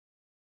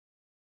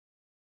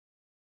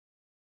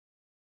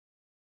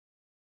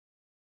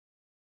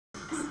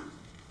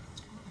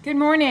Good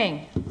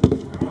morning.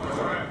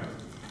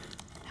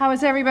 How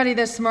is everybody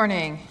this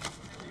morning?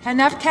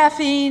 Enough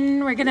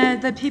caffeine?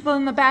 The people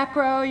in the back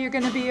row, you're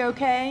gonna be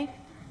okay?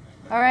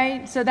 All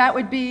right, so that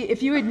would be,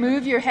 if you would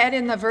move your head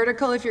in the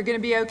vertical, if you're gonna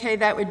be okay,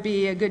 that would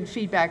be a good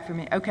feedback for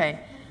me. Okay,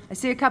 I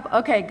see a couple,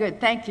 okay,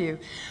 good, thank you.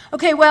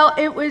 Okay, well,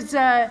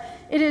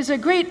 it is a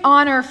great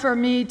honor for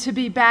me to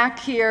be back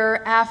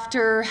here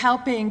after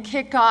helping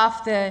kick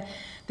off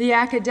the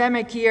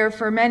academic year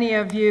for many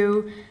of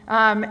you,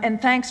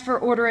 and thanks for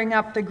ordering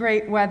up the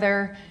great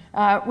weather.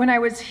 When I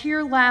was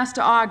here last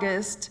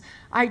August,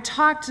 I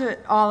talked to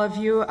all of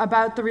you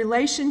about the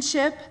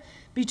relationship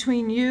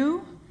between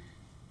you,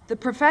 the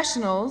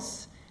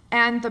professionals,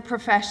 and the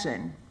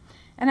profession.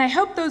 And I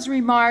hope those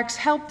remarks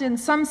helped in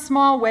some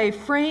small way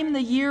frame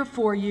the year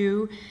for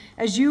you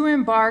as you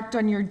embarked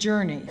on your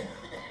journey.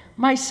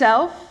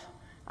 Myself,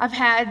 I've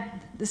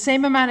had the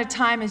same amount of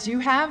time as you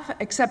have,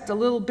 except a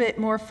little bit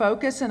more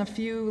focus and a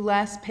few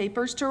less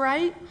papers to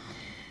write,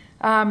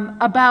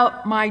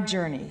 about my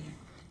journey.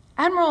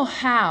 Admiral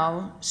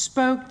Howe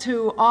spoke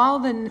to all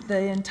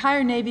the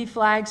entire Navy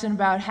flags and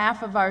about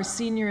half of our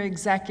senior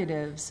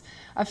executives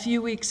a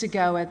few weeks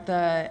ago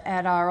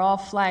at our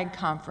all-flag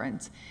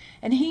conference.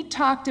 And he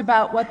talked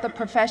about what the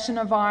profession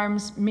of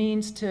arms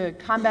means to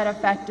combat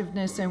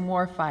effectiveness in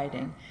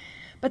warfighting.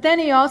 But then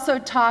he also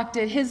talked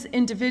at his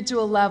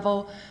individual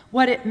level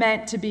what it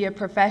meant to be a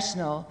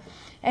professional.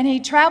 And he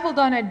traveled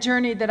on a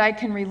journey that I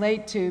can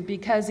relate to,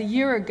 because a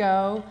year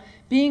ago,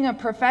 being a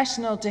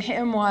professional to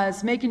him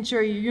was making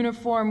sure your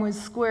uniform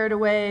was squared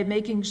away,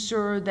 making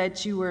sure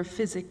that you were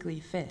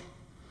physically fit.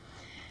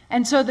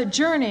 And so the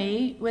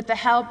journey, with the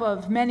help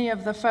of many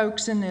of the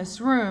folks in this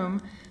room,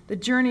 the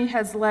journey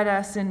has led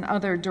us in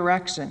other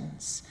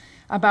directions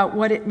about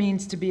what it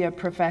means to be a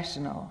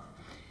professional.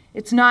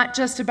 It's not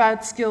just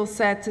about skill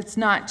sets, it's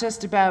not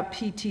just about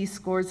PT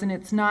scores, and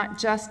it's not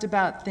just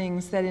about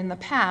things that in the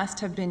past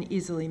have been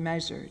easily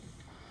measured.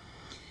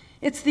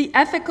 It's the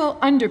ethical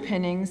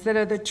underpinnings that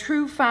are the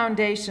true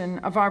foundation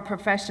of our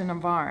profession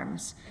of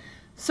arms.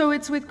 So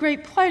it's with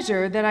great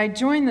pleasure that I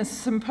join this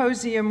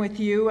symposium with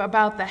you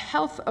about the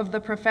health of the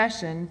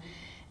profession,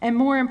 and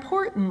more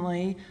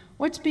importantly,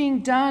 what's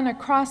being done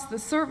across the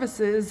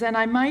services, and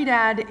I might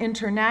add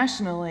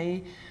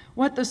internationally,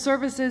 what the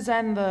services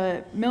and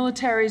the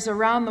militaries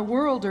around the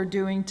world are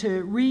doing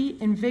to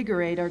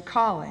reinvigorate our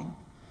calling.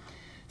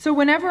 So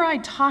whenever I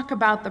talk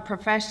about the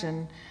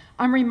profession,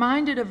 I'm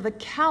reminded of the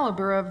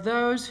caliber of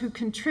those who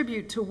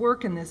contribute to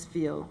work in this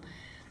field.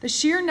 The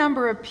sheer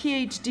number of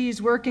PhDs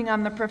working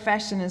on the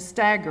profession is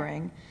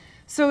staggering.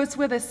 So it's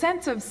with a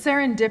sense of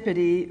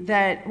serendipity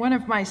that one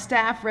of my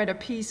staff read a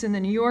piece in the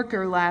New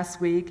Yorker last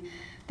week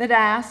that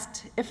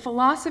asked, if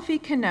philosophy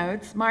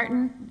connotes,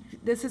 Martin,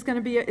 this is going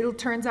to be, it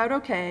turns out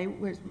okay.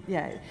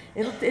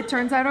 It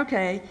turns out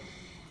okay.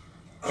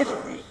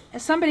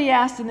 If somebody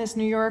asked in this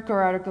New Yorker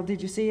article,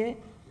 did you see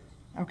it?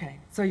 Okay,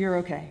 so you're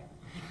okay.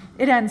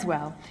 It ends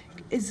well.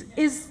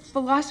 Is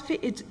philosophy,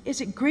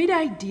 is it great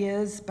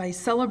ideas by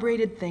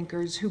celebrated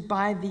thinkers who,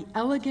 by the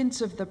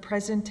elegance of the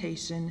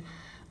presentation,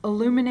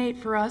 illuminate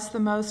for us the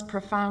most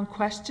profound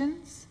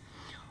questions?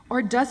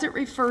 Or does it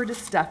refer to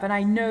stuff, and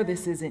I know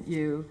this isn't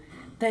you,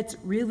 that's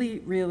really,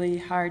 really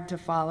hard to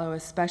follow,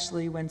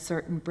 especially when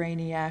certain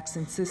brainiacs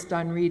insist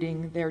on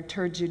reading their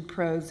turgid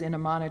prose in a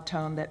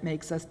monotone that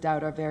makes us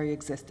doubt our very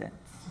existence?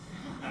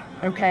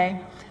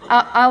 Okay?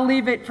 I'll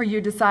leave it for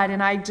you to decide,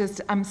 and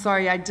I'm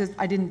sorry, I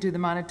didn't do the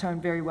monotone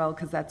very well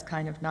because that's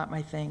kind of not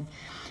my thing.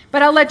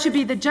 But I'll let you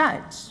be the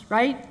judge,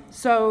 right?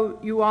 So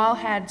you all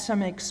had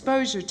some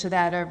exposure to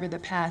that over the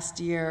past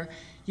year.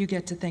 You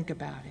get to think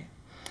about it.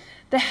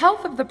 The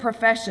health of the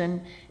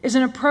profession is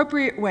an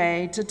appropriate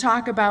way to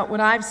talk about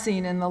what I've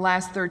seen in the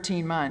last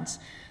 13 months.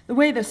 The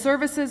way the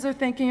services are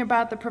thinking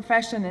about the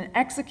profession and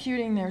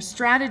executing their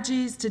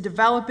strategies to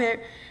develop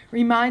it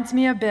reminds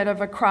me a bit of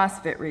a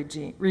CrossFit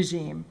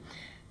regime.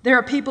 There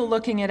are people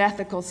looking at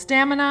ethical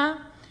stamina,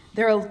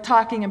 they're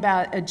talking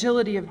about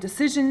agility of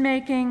decision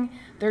making,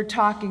 they're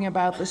talking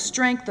about the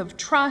strength of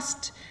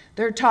trust,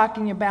 they're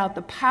talking about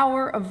the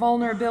power of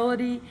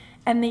vulnerability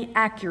and the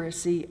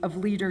accuracy of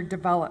leader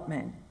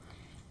development.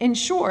 In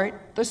short,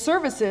 the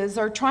services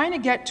are trying to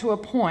get to a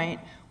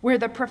point where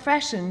the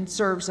profession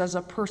serves as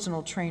a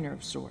personal trainer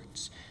of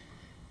sorts,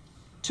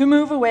 to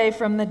move away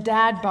from the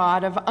dad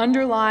bod of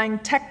underlying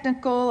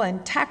technical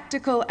and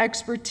tactical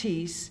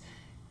expertise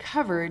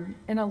covered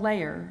in a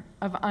layer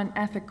of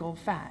unethical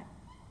fat.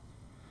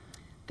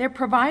 They're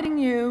providing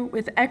you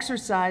with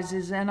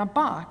exercises and a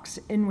box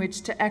in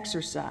which to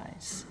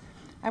exercise.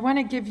 I want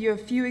to give you a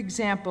few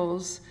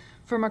examples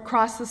from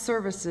across the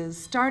services,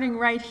 starting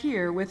right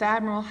here with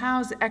Admiral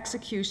Howe's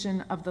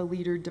execution of the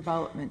leader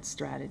development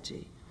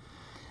strategy.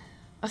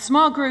 A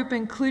small group,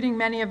 including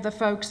many of the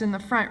folks in the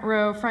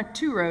front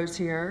two rows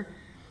here,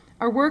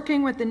 are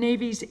working with the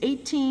Navy's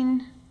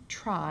 18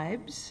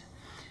 tribes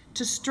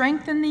to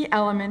strengthen the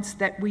elements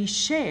that we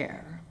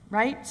share,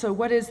 right? So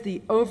what does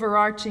the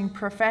overarching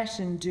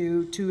profession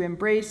do to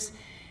embrace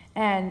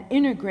and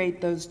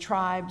integrate those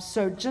tribes.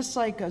 So just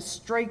like a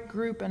strike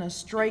group and a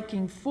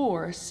striking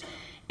force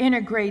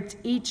integrates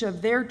each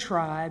of their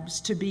tribes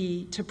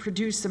to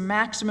produce a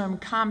maximum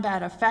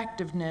combat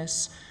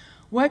effectiveness,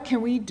 what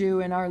can we do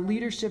in our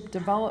leadership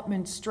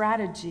development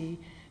strategy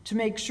to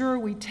make sure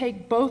we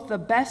take both the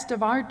best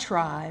of our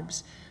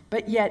tribes,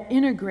 but yet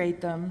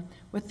integrate them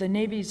with the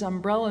Navy's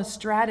umbrella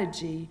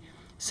strategy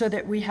so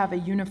that we have a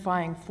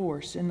unifying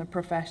force in the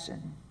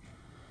profession?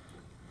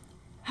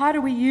 How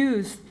do we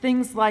use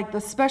things like the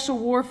special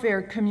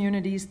warfare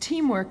community's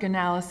teamwork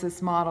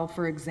analysis model,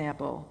 for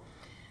example?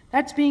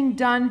 That's being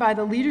done by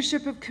the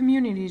leadership of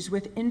communities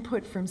with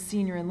input from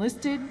senior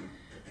enlisted,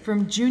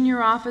 from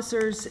junior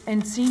officers,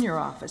 and senior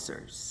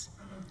officers.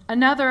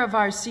 Another of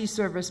our Sea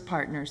Service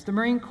partners, the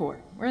Marine Corps.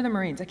 Where are the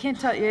Marines? I can't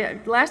tell you.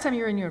 Last time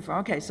you were in uniform.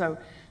 Okay, so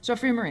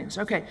Free Marines.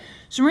 Okay,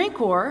 so Marine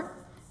Corps,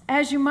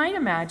 as you might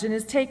imagine,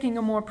 is taking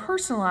a more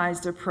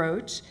personalized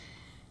approach.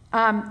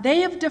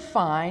 They have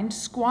defined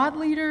squad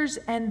leaders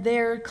and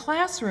their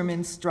classroom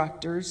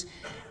instructors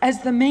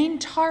as the main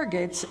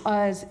targets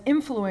as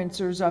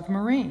influencers of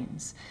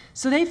Marines.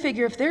 So they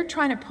figure if they're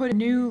trying to put a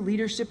new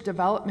leadership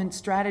development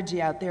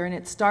strategy out there and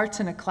it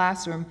starts in a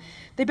classroom,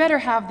 they better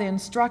have the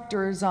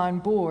instructors on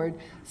board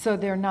so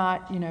they're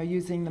not,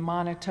 using the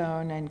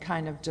monotone and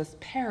kind of just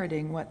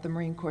parroting what the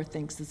Marine Corps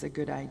thinks is a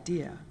good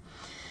idea.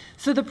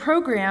 So the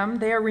program,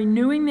 they are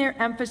renewing their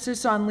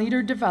emphasis on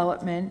leader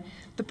development.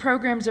 The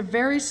programs are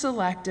very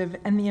selective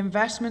and the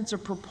investments are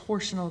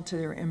proportional to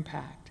their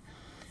impact.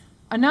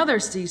 Another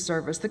sea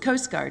service, the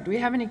Coast Guard. Do we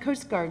have any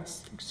Coast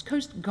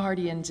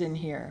Guardians in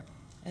here?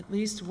 At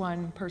least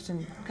one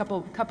person,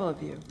 couple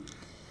of you.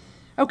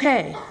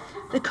 Okay,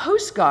 the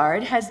Coast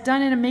Guard has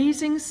done an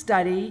amazing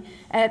study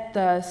at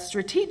the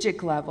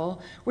strategic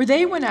level where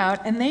they went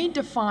out and they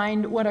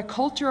defined what a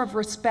culture of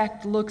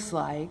respect looks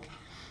like.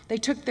 They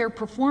took their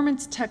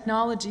Performance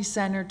Technology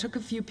Center, took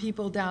a few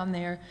people down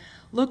there,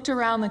 looked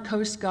around the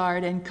Coast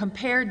Guard and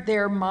compared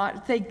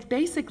they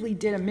basically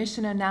did a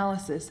mission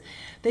analysis.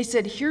 They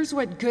said, here's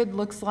what good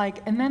looks like,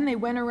 and then they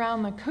went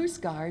around the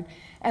Coast Guard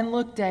and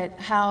looked at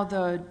how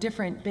the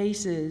different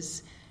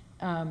bases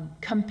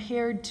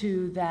compared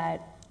to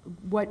that,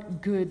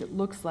 what good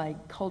looks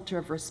like, culture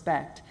of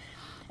respect.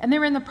 And they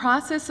were in the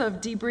process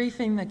of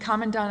debriefing the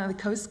Commandant of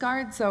the Coast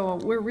Guard, so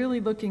we're really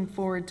looking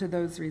forward to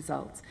those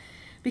results.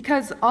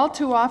 Because all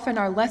too often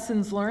our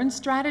lessons learned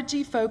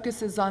strategy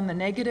focuses on the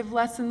negative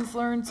lessons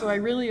learned, so I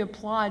really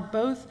applaud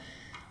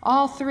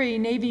all three,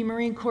 Navy,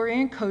 Marine Corps,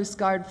 and Coast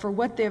Guard, for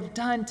what they've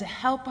done to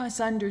help us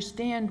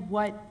understand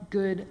what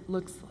good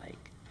looks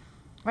like.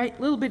 Right?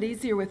 A little bit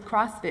easier with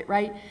CrossFit,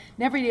 right?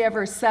 Nobody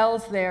ever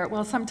sells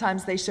well,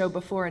 sometimes they show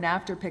before and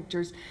after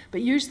pictures,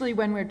 but usually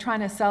when we're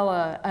trying to sell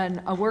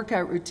a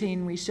workout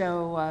routine, we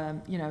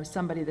show,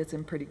 somebody that's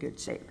in pretty good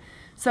shape.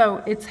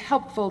 So it's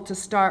helpful to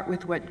start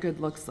with what good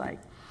looks like.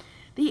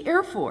 The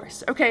Air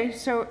Force. Okay,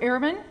 so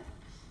airmen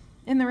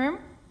in the room?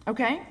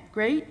 Okay,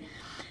 great.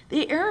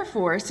 The Air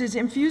Force is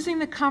infusing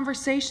the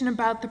conversation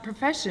about the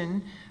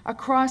profession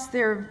across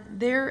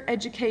their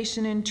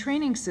education and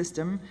training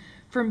system,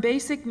 from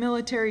basic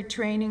military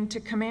training to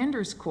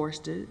commander's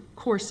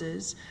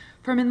courses,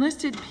 from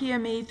enlisted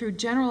PME through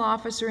general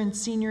officer and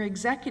senior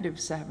executive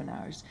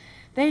seminars.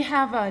 They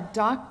have a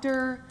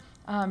Dr.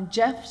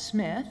 Jeff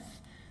Smith,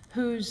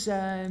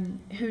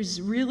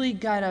 who's really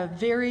got a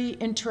very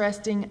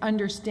interesting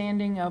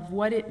understanding of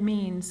what it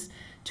means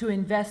to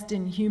invest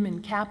in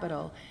human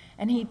capital.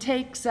 And he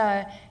takes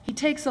a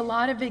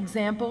lot of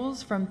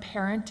examples from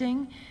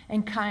parenting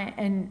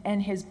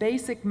and his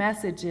basic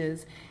message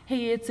is,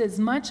 hey, it's as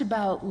much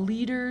about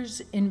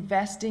leaders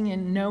investing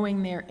in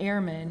knowing their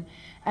airmen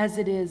as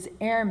it is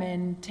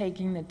airmen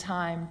taking the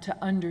time to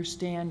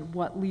understand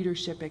what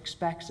leadership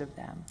expects of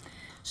them.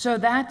 So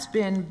that's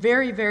been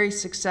very, very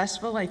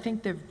successful. I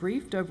think they've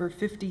briefed over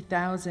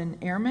 50,000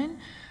 airmen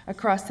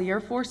across the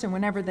Air Force, and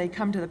whenever they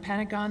come to the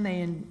Pentagon,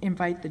 they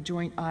invite the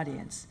joint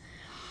audience.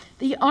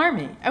 The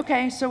Army.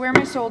 Okay, so where are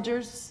my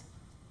soldiers?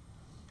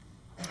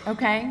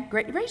 Okay,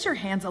 great. Raise your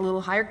hands a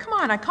little higher. Come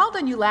on, I called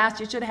on you last.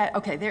 You should have had,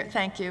 okay, there,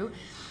 thank you.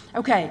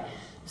 Okay,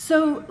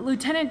 so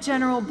Lieutenant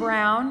General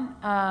Brown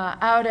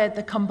out at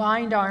the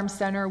Combined Arms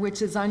Center,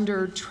 which is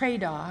under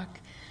TRADOC,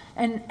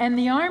 and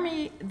the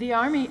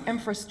Army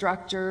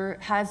infrastructure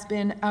has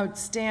been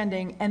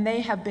outstanding, and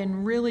they have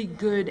been really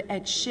good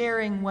at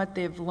sharing what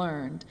they've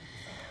learned.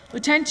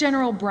 Lieutenant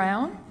General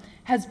Brown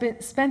has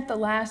spent the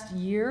last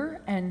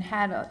year and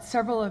had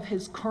several of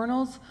his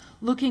colonels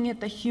looking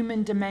at the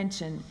human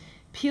dimension,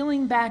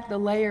 peeling back the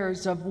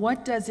layers of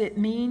what does it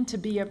mean to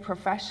be a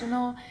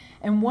professional,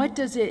 and what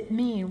does it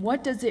mean,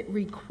 what does it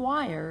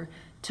require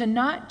to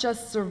not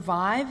just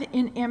survive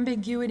in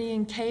ambiguity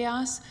and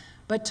chaos,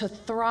 but to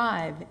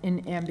thrive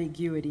in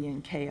ambiguity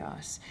and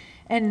chaos.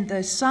 And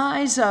the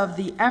size of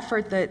the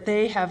effort that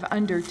they have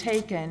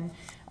undertaken,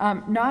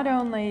 not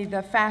only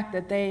the fact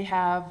that they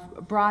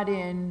have brought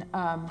in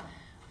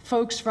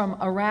folks from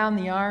around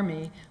the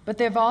Army, but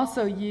they've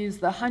also used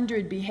the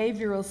 100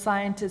 behavioral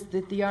scientists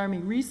that the Army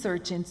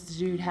Research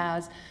Institute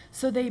has,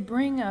 so they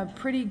bring a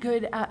pretty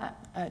good, a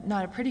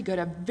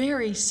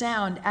very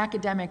sound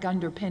academic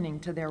underpinning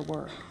to their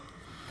work.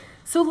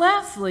 So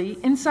lastly,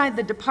 inside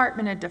the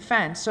Department of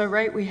Defense, so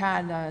right, we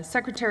had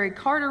Secretary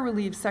Carter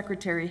relieved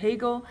Secretary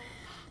Hagel,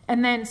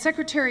 and then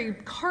Secretary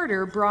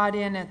Carter brought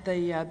in at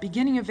the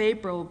beginning of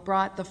April,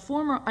 brought the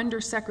former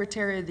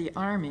Undersecretary of the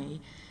Army,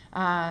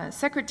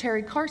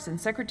 Secretary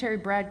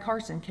Brad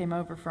Carson came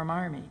over from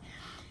Army.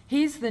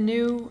 He's the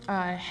new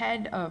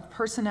head of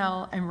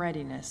personnel and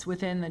readiness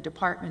within the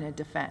Department of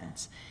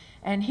Defense.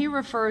 And he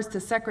refers to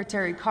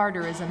Secretary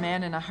Carter as a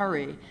man in a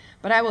hurry.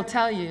 But I will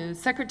tell you,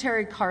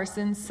 Secretary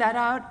Carson set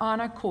out on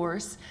a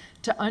course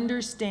to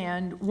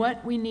understand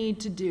what we need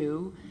to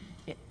do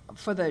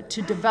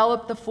to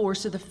develop the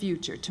force of the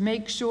future, to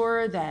make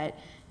sure that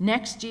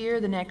next year,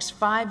 the next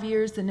 5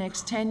 years, the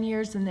next 10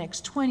 years, the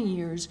next 20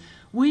 years,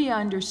 we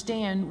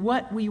understand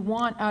what we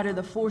want out of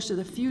the force of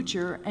the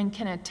future and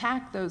can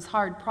attack those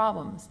hard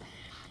problems.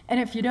 And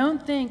if you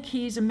don't think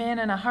he's a man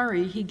in a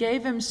hurry, he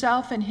gave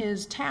himself and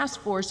his task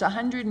force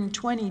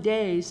 120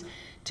 days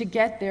to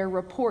get their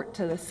report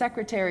to the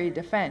Secretary of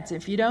Defense.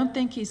 If you don't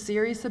think he's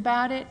serious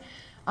about it,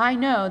 I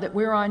know that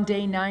we're on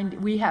day 90,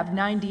 we have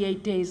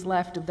 98 days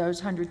left of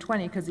those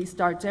 120, because he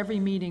starts every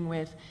meeting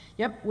with,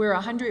 yep, we're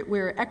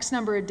X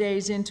number of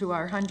days into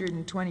our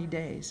 120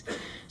 days.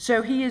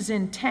 So he is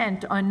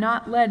intent on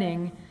not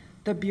letting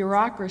the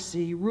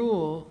bureaucracy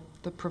rule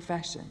the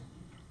profession.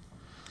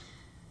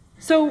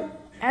 So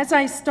as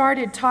I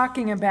started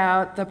talking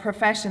about the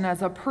profession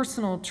as a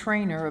personal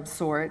trainer of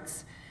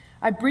sorts,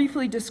 I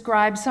briefly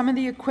described some of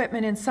the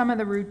equipment and some of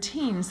the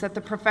routines that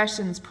the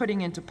profession's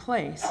putting into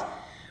place.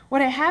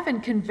 What I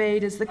haven't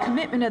conveyed is the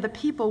commitment of the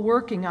people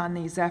working on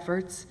these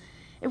efforts.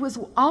 It was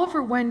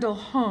Oliver Wendell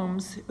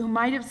Holmes who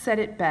might have said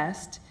it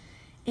best: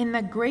 in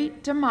the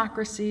great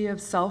democracy of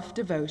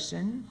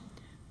self-devotion,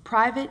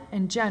 private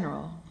and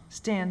general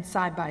stand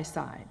side by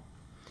side.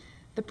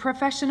 The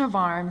profession of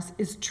arms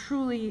is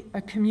truly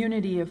a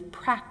community of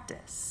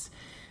practice,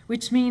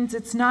 which means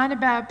it's not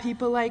about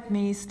people like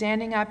me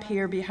standing up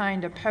here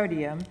behind a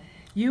podium,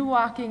 you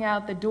walking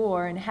out the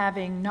door and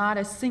having not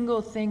a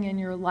single thing in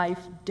your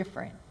life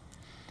different.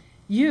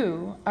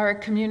 You are a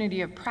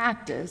community of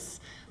practice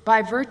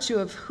by virtue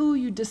of who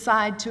you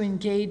decide to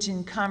engage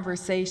in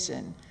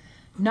conversation,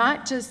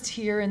 not just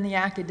here in the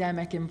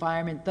academic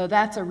environment, though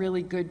that's a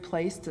really good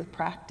place to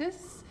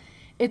practice.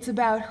 It's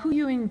about who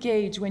you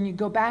engage when you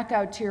go back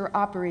out to your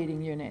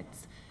operating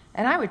units.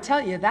 And I would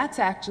tell you, that's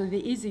actually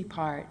the easy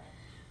part.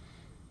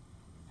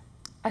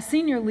 A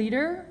senior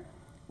leader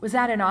was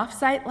at an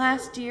offsite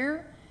last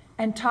year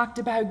and talked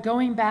about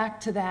going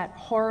back to that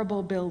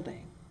horrible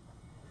building.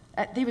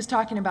 He was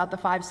talking about the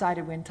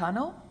five-sided wind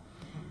tunnel.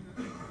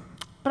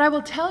 But I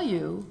will tell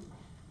you,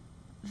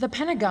 the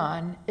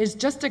Pentagon is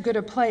just as good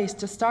a place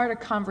to start a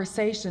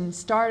conversation,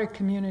 start a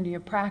community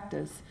of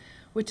practice,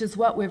 which is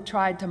what we've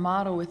tried to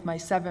model with my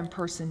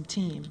 7-person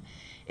team.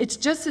 It's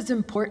just as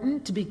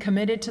important to be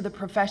committed to the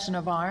profession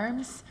of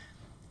arms.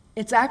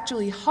 It's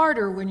actually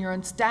harder when you're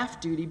on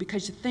staff duty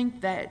because you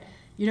think that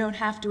you don't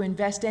have to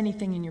invest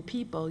anything in your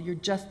people. You're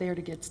just there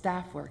to get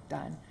staff work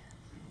done.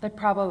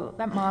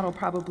 That model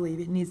probably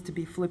needs to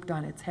be flipped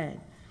on its head.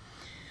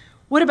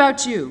 What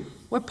about you?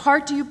 What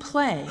part do you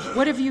play?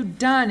 What have you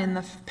done in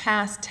the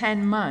past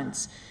 10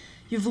 months?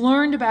 You've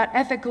learned about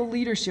ethical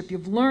leadership.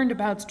 You've learned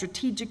about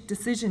strategic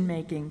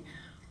decision-making.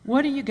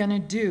 What are you going to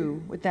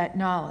do with that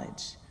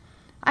knowledge?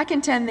 I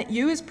contend that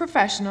you as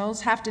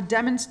professionals have to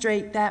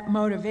demonstrate that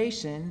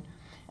motivation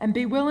and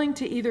be willing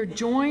to either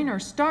join or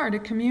start a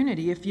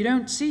community if you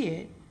don't see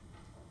it.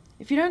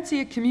 If you don't see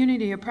a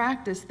community of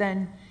practice,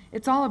 then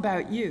it's all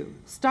about you.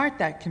 Start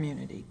that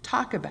community.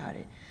 Talk about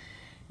it.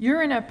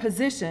 You're in a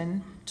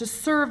position to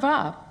serve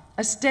up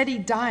a steady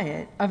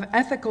diet of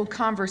ethical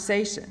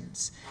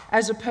conversations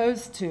as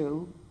opposed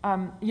to,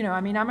 I'm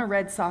a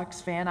Red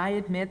Sox fan. I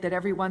admit that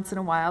every once in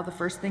a while, the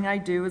first thing I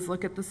do is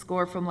look at the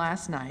score from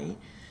last night,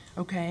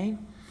 okay?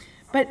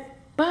 But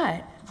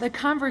the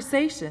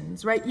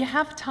conversations, right, you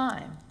have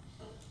time.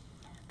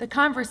 The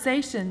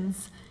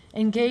conversations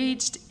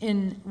engaged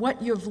in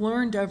what you've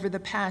learned over the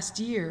past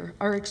year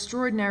are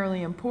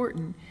extraordinarily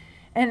important.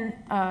 And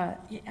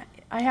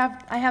I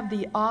have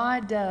the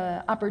odd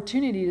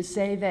opportunity to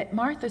say that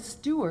Martha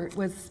Stewart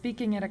was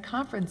speaking at a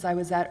conference I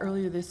was at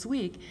earlier this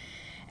week,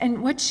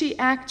 and what she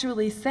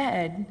actually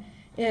said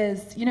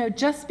is,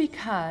 just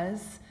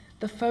because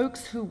the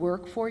folks who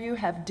work for you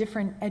have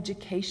different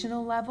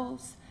educational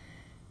levels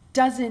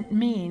doesn't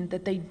mean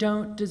that they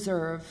don't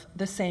deserve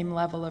the same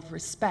level of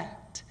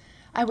respect.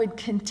 I would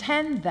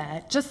contend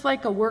that just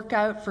like a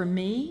workout for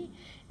me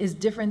is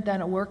different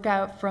than a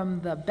workout from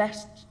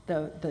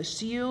the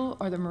SEAL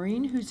or the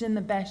Marine who's in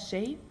the best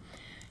shape,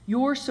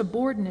 your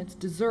subordinates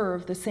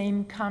deserve the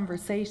same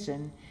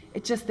conversation.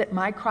 It's just that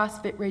my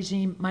CrossFit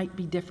regime might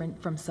be different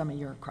from some of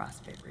your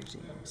CrossFit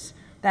regimes.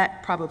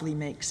 That probably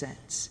makes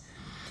sense.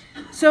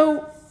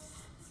 So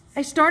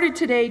I started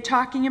today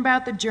talking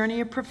about the journey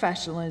of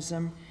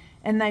professionalism,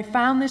 and I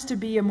found this to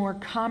be a more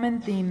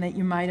common theme that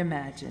you might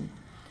imagine.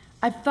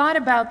 I've thought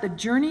about the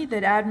journey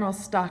that Admiral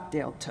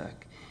Stockdale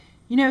took.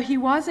 You know, he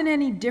wasn't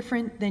any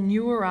different than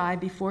you or I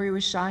before he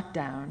was shot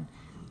down.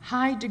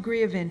 High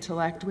degree of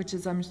intellect, which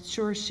is, I'm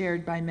sure,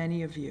 shared by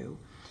many of you.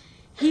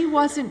 He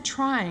wasn't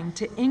trying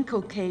to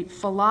inculcate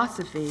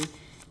philosophy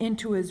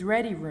into his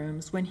ready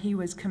rooms when he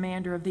was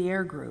commander of the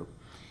air group.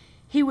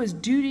 He was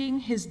doing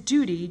his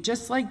duty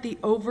just like the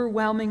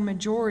overwhelming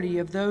majority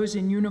of those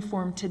in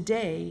uniform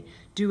today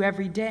do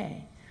every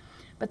day.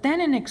 But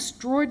then an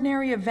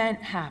extraordinary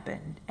event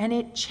happened, and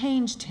it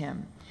changed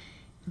him.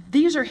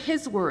 These are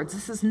his words.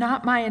 This is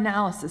not my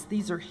analysis.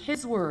 These are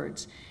his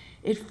words.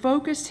 It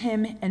focused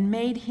him and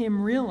made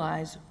him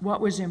realize what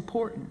was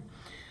important.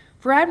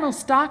 For Admiral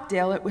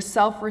Stockdale, it was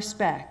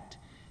self-respect,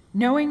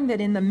 knowing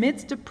that in the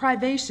midst of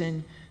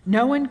privation,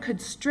 no one could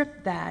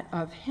strip that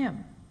of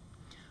him.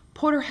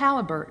 Porter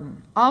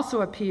Halliburton,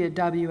 also a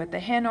POW at the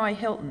Hanoi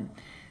Hilton,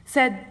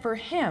 said for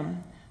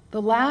him,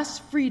 the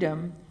last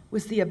freedom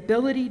was the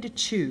ability to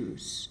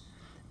choose.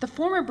 The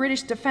former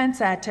British Defense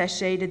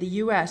Attaché to the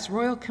U.S.,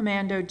 Royal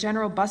Commando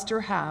General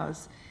Buster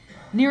Howes,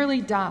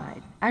 nearly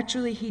died.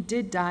 Actually, he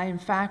did die, in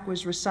fact,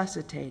 was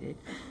resuscitated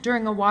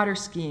during a water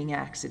skiing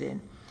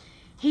accident.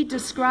 He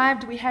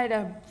described, we had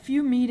a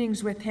few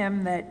meetings with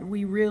him that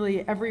we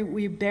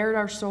bared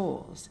our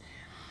souls.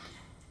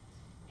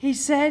 He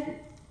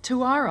said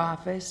to our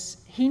office,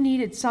 he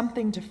needed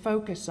something to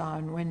focus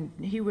on when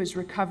he was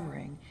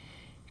recovering,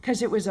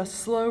 because it was a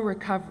slow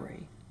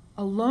recovery.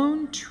 A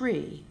lone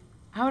tree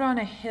out on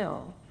a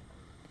hill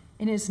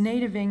in his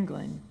native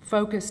England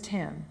focused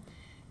him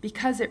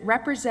because it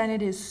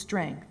represented his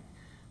strength,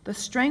 the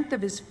strength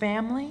of his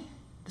family,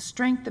 the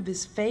strength of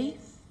his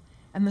faith,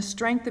 and the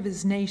strength of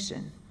his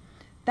nation.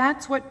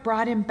 That's what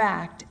brought him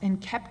back and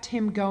kept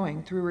him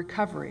going through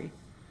recovery.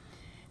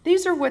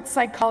 These are what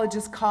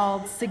psychologists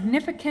call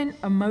significant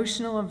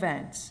emotional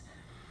events.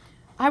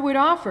 I would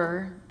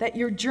offer that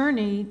your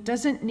journey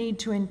doesn't need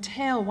to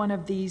entail one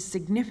of these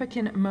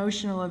significant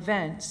emotional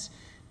events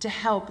to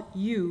help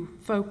you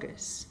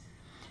focus.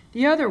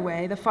 The other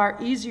way, the far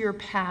easier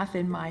path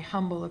in my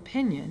humble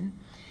opinion,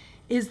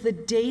 is the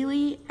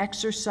daily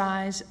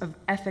exercise of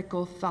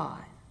ethical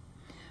thought,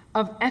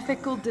 of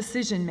ethical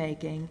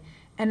decision-making,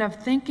 and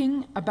of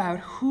thinking about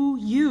who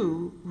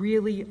you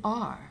really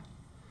are.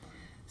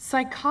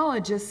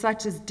 Psychologists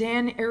such as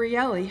Dan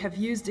Ariely have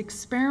used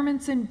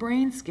experiments in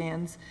brain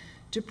scans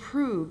to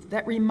prove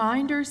that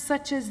reminders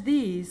such as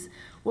these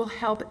will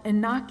help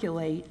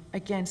inoculate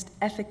against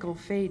ethical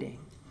fading.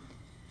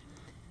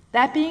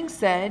 That being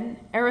said,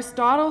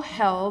 Aristotle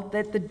held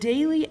that the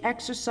daily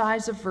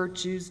exercise of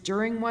virtues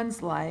during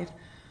one's life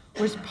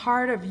was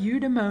part of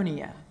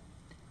eudaimonia,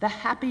 the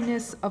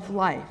happiness of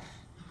life.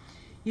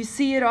 You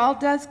see, it all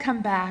does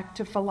come back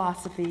to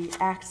philosophy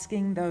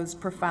asking those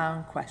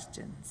profound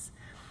questions.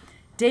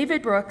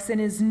 David Brooks, in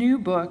his new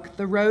book,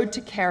 The Road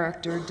to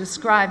Character,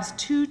 describes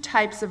two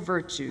types of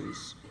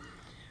virtues.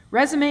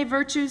 Resume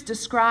virtues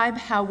describe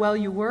how well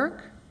you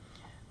work,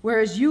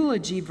 whereas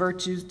eulogy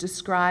virtues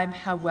describe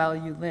how well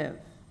you live.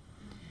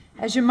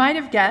 As you might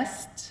have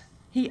guessed,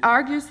 he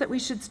argues that we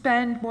should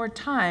spend more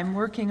time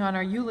working on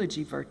our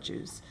eulogy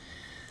virtues.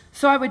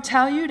 So I would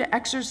tell you to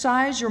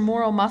exercise your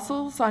moral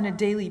muscles on a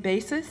daily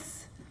basis.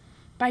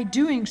 By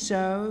doing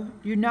so,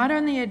 you not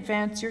only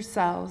advance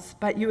yourselves,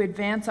 but you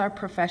advance our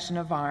profession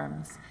of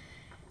arms.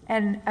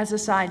 And as a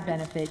side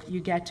benefit,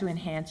 you get to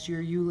enhance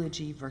your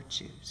eulogy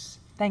virtues.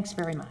 Thanks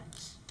very much.